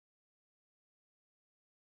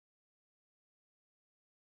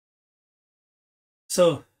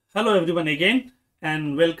So, hello everyone again,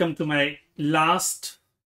 and welcome to my last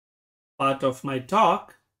part of my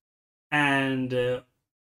talk. And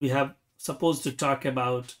we have supposed to talk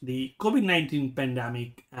about the COVID-19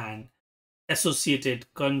 pandemic and associated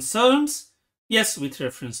concerns. Yes, with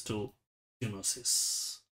reference to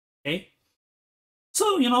zoonosis. Okay.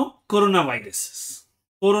 So, coronaviruses.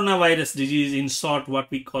 Coronavirus disease, in short, what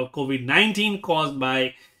we call COVID-19, caused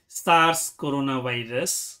by SARS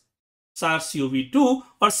coronavirus, SARS-CoV-2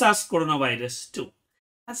 or SARS coronavirus 2,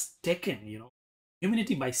 has taken,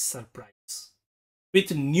 humanity by surprise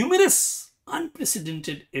with numerous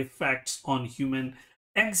unprecedented effects on human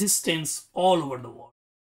existence all over the world.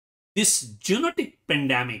 This genetic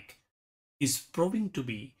pandemic is proving to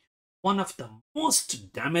be one of the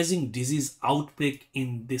most damaging disease outbreak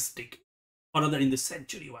in this decade, or rather in the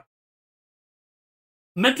century.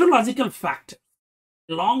 Meteorological factors,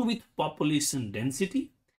 along with population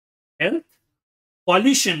density, health,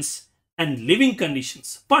 pollutions, and living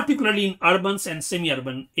conditions, particularly in urban and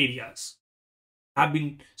semi-urban areas, have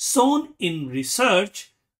been shown in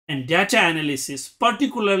research and data analysis,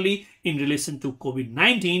 particularly in relation to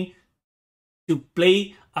COVID-19, to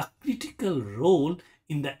play a critical role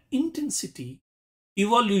in the intensity,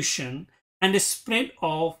 evolution, and spread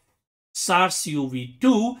of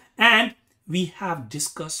SARS-CoV-2, and we have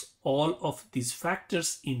discussed all of these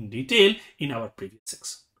factors in detail in our previous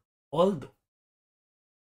section. Although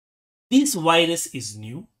this virus is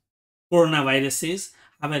new, coronaviruses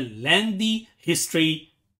have a lengthy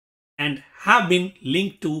history and have been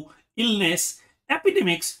linked to illness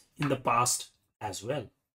epidemics in the past as well.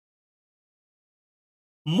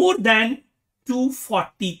 More than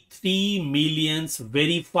 243 million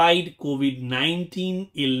verified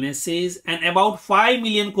COVID-19 illnesses and about 5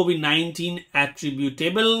 million COVID-19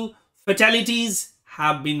 attributable fatalities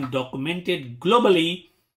have been documented globally.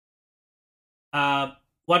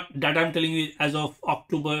 What data I'm telling you is as of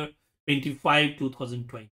October 25,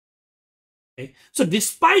 2020. Okay. So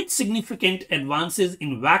despite significant advances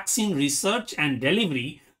in vaccine research and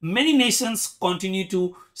delivery, many nations continue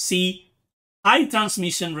to see high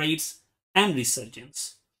transmission rates and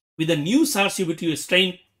resurgence, with a new SARS-CoV-2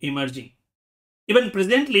 strain emerging. Even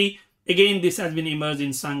presently, again, this has been emerged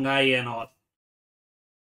in Shanghai and all.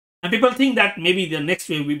 And people think that maybe the next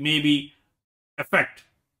wave will maybe affect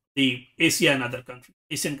the Asian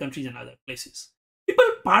countries and other places. People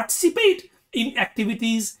participate in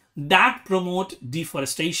activities that promote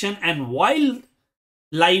deforestation and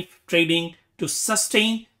wildlife trading to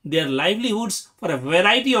sustain their livelihoods for a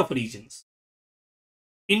variety of reasons,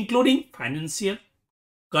 including financial,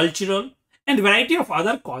 cultural, and variety of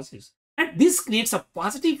other causes. And this creates a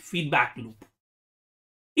positive feedback loop.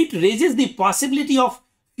 It raises the possibility of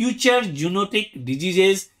future zoonotic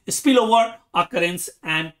diseases, spillover occurrence,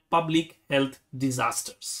 and public health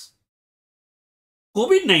disasters.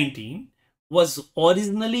 COVID-19 was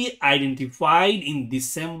originally identified in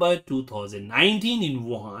December 2019 in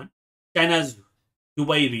Wuhan, China's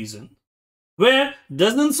Hubei region, where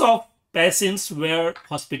dozens of patients were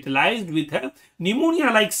hospitalized with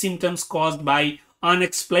pneumonia-like symptoms caused by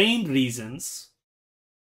unexplained reasons.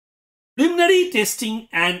 Preliminary testing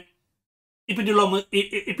and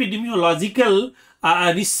epidemiological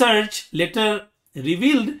research later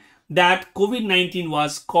revealed that COVID-19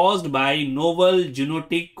 was caused by novel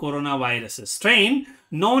zoonotic coronavirus strain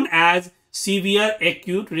known as severe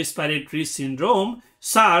acute respiratory syndrome,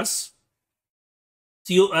 SARS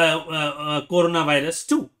coronavirus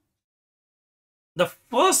 2. The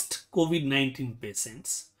first COVID-19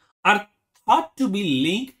 patients are thought to be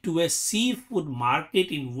linked to a seafood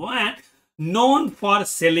market in Wuhan known for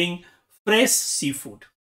selling fresh seafood,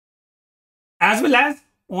 as well as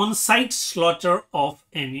on-site slaughter of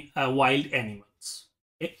wild animals.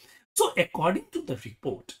 Okay? So according to the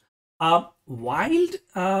report, wild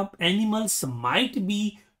animals might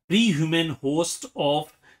be pre-human host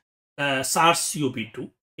of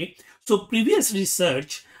SARS-CoV-2. Okay? So previous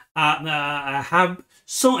research has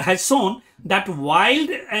shown that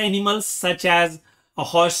wild animals such as a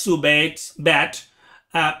horseshoe bat,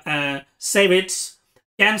 civets,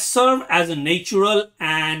 can serve as a natural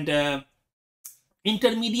and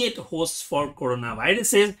intermediate hosts for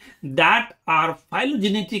coronaviruses that are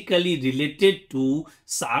phylogenetically related to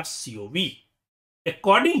SARS-CoV.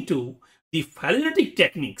 According to the phylogenetic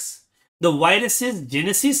techniques, the virus's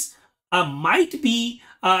genesis might be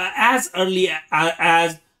as early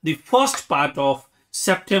as the first part of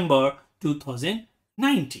September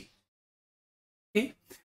 2019. Okay.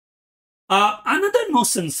 Another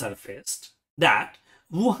notion surfaced that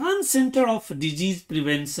Wuhan Center of Disease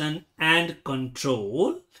Prevention and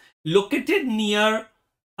Control, located near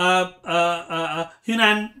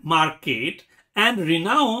Hunan market and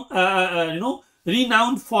renowned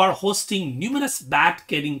for hosting numerous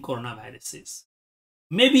bat-carrying coronaviruses.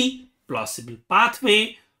 Maybe plausible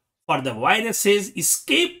pathway for the viruses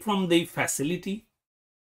escape from the facility.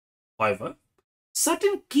 However,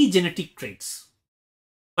 certain key genetic traits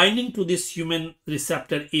binding to this human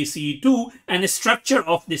receptor ACE2 and the structure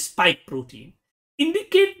of the spike protein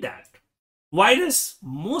indicate that virus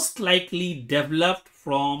most likely developed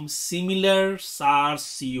from similar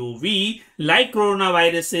SARS-CoV like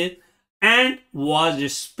coronaviruses and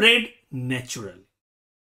was spread naturally.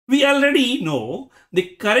 We already know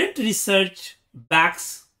the current research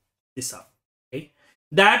backs this up, okay?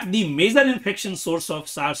 That the major infection source of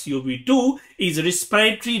SARS-CoV-2 is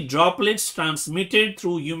respiratory droplets transmitted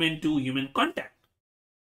through human-to-human contact.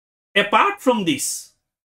 Apart from this,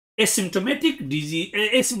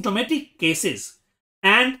 asymptomatic cases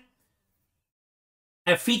and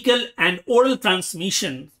a fecal and oral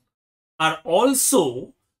transmission are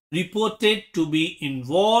also reported to be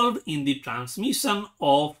involved in the transmission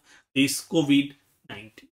of this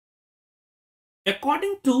COVID-19.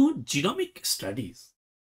 According to genomic studies,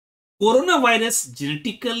 coronavirus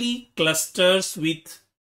genetically clusters with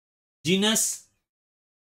genus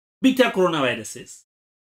beta coronaviruses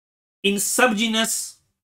in subgenus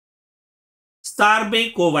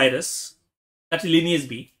Sarbecovirus, that is lineage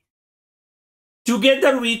B,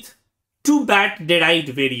 together with two bat-derived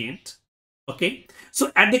variant. Okay,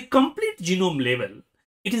 so at the complete genome level,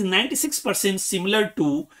 it is 96% similar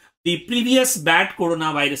to the previous bat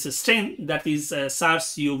coronavirus strain, that is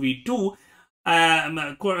SARS-CoV-2,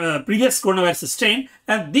 previous coronavirus strain,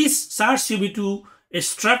 and this SARS-CoV-2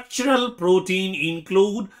 structural protein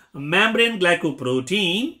include membrane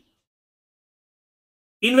glycoprotein,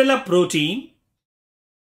 envelope protein,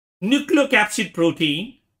 nucleocapsid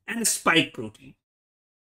protein, and spike protein.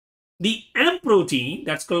 The M protein,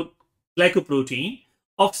 that's called glycoprotein,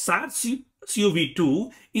 of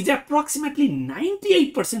SARS-CoV-2 is approximately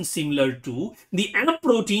 98% similar to the M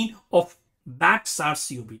protein of bat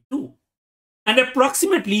SARS-CoV-2 and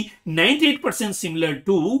approximately 98% similar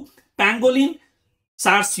to pangolin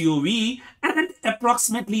SARS-CoV and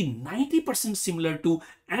approximately 90% similar to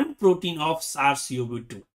M protein of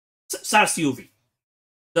SARS-CoV-2, SARS-CoV,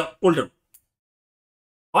 the older one.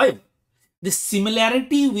 However, the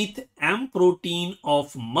similarity with M protein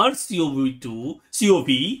of MERS-CoV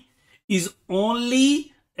is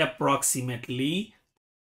only approximately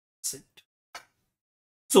 1%.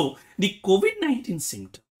 So, the COVID-19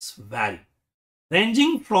 symptoms vary,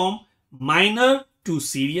 ranging from minor to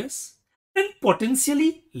serious and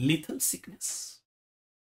potentially lethal sickness.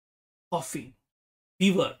 Coughing,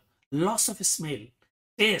 fever, loss of smell,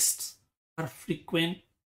 taste are frequent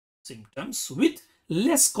symptoms, with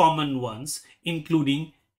less common ones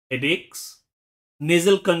including headaches,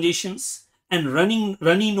 nasal congestions, and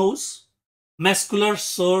runny nose, muscular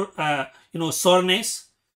soreness,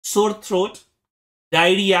 sore throat,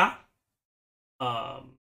 diarrhea, eye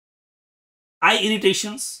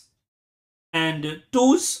irritations, and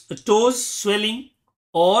toes swelling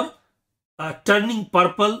or turning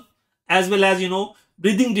purple, as well as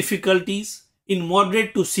breathing difficulties in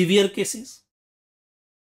moderate to severe cases.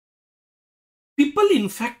 People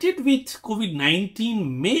infected with COVID-19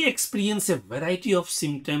 may experience a variety of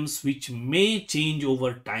symptoms which may change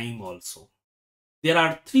over time also. There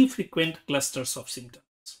are three frequent clusters of symptoms.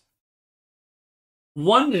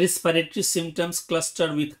 One, respiratory symptoms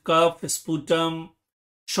cluster with cough, sputum,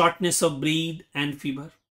 shortness of breath, and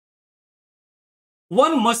fever.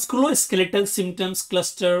 One, musculoskeletal symptoms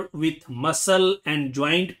cluster with muscle and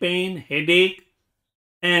joint pain, headache,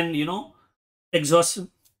 and exhaustion.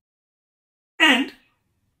 And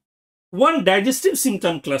one, digestive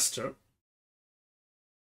symptom cluster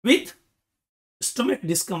with stomach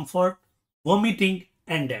discomfort, vomiting,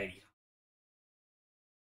 and diarrhea.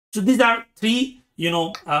 So these are three,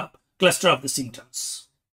 cluster of the symptoms.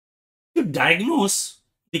 To diagnose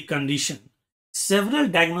the condition, several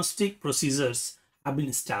diagnostic procedures have been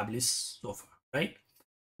established so far, right?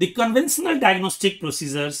 The conventional diagnostic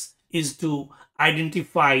procedures is to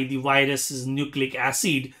identify the virus's nucleic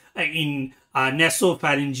acid in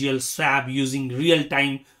nasopharyngeal swab using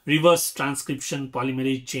real-time reverse transcription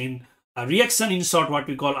polymerase chain reaction, in short what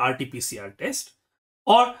we call RT-PCR test,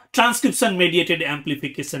 or transcription mediated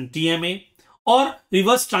amplification TMA, or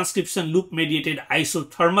reverse transcription loop mediated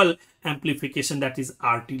isothermal amplification, that is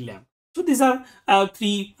RT-LAMP. So these are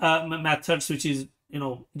three methods which is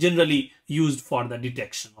generally used for the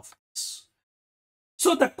detection of this.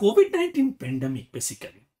 So the COVID-19 pandemic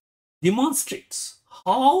basically demonstrates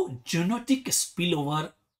how genetic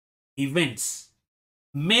spillover events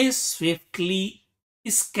may swiftly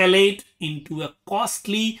escalate into a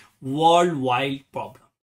costly worldwide problem,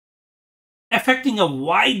 affecting a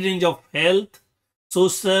wide range of health,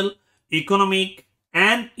 social, economic,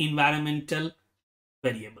 and environmental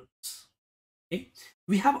variables. Okay?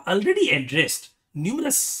 We have already addressed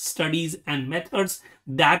numerous studies and methods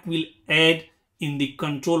that will aid in the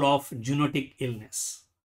control of zoonotic illness.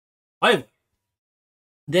 However,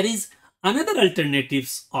 there is another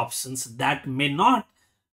alternatives options that may not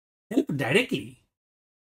help directly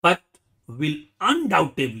but will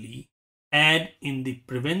undoubtedly aid in the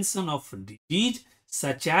prevention of disease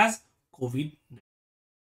such as COVID-19.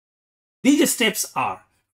 These steps are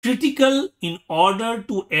critical in order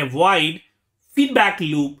to avoid feedback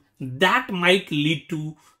loop that might lead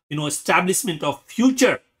to establishment of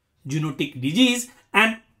future zoonotic disease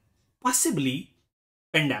and possibly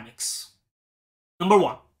pandemics. Number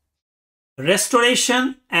one,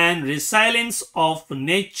 restoration and resilience of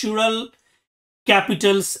natural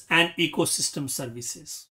capitals and ecosystem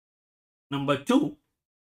services. Number two,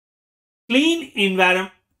 clean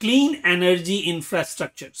environment, clean energy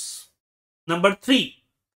infrastructures. Number three,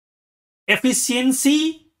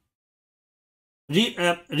 efficiency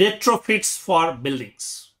retrofits for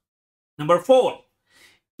buildings. Number four,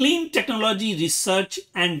 clean technology research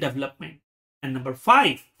and development. And number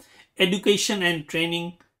five, education and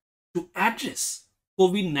training to address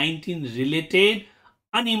COVID-19 related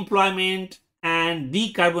unemployment and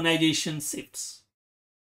decarbonization shifts.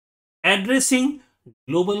 Addressing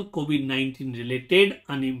global COVID-19 related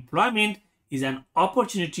unemployment is an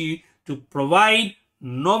opportunity to provide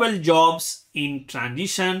novel jobs in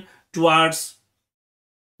transition towards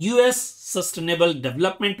US Sustainable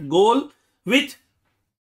Development Goal with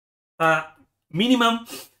minimum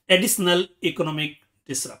additional economic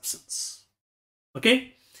disruptions.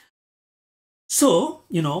 Okay. So,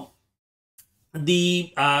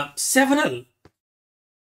 the several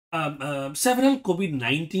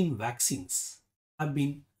COVID-19 vaccines have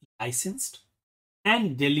been licensed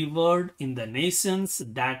and delivered in the nations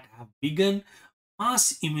that have begun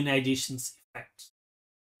mass immunization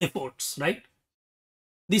efforts, right?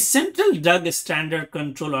 The Central Drug Standard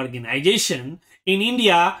Control Organization in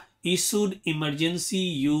India issued emergency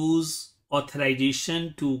use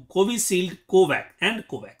authorization to Covishield, Covax, and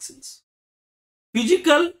Covaxins.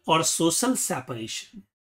 Physical or social separation,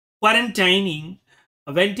 quarantining,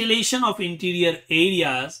 ventilation of interior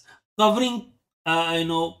areas, covering,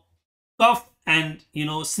 cough and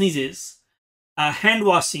sneezes, hand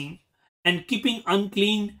washing, and keeping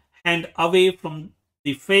unclean hand away from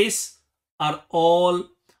the face are all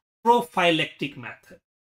prophylactic methods.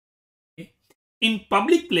 Okay? In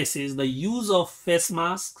public places, the use of face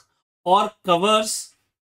masks or covers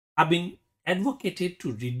have been advocated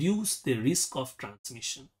to reduce the risk of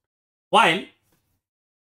transmission, while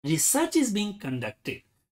research is being conducted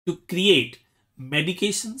to create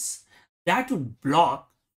medications that would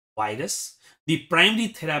block virus. The primary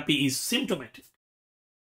therapy is symptomatic.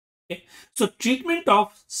 Okay? So treatment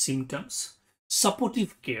of symptoms,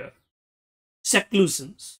 supportive care,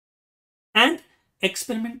 seclusions, and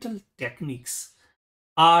experimental techniques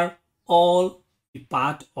are all a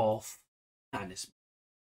part of management.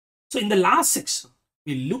 So in the last section,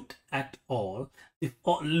 we looked at all the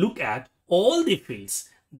fields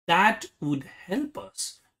that would help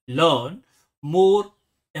us learn more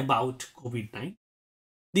about COVID-19.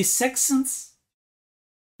 This section's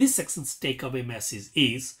takeaway message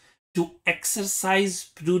is to exercise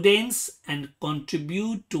prudence and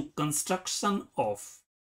contribute to construction of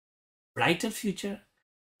brighter future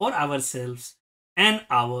for ourselves and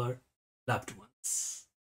our loved ones.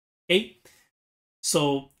 Okay,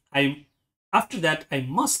 so after that I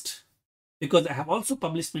must, because I have also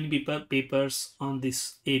published many papers on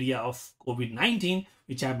this area of COVID-19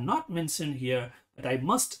 which I have not mentioned here, but I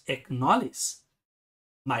must acknowledge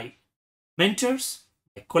my mentors,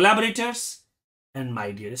 my collaborators, and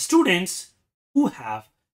my dear students who have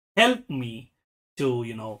helped me to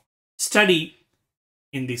study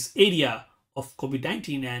in this area of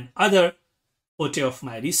COVID-19 and other forte of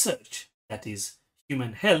my research, that is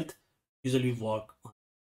human health, usually work on.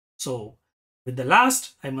 So with the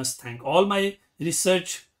last, I must thank all my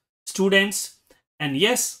research students. And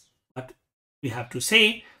yes, but we have to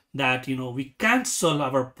say that we can't solve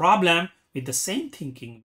our problem with the same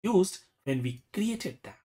thinking used when we created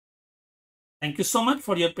them. Thank you so much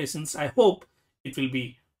for your patience. I hope it will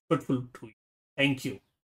be fruitful to you. Thank you.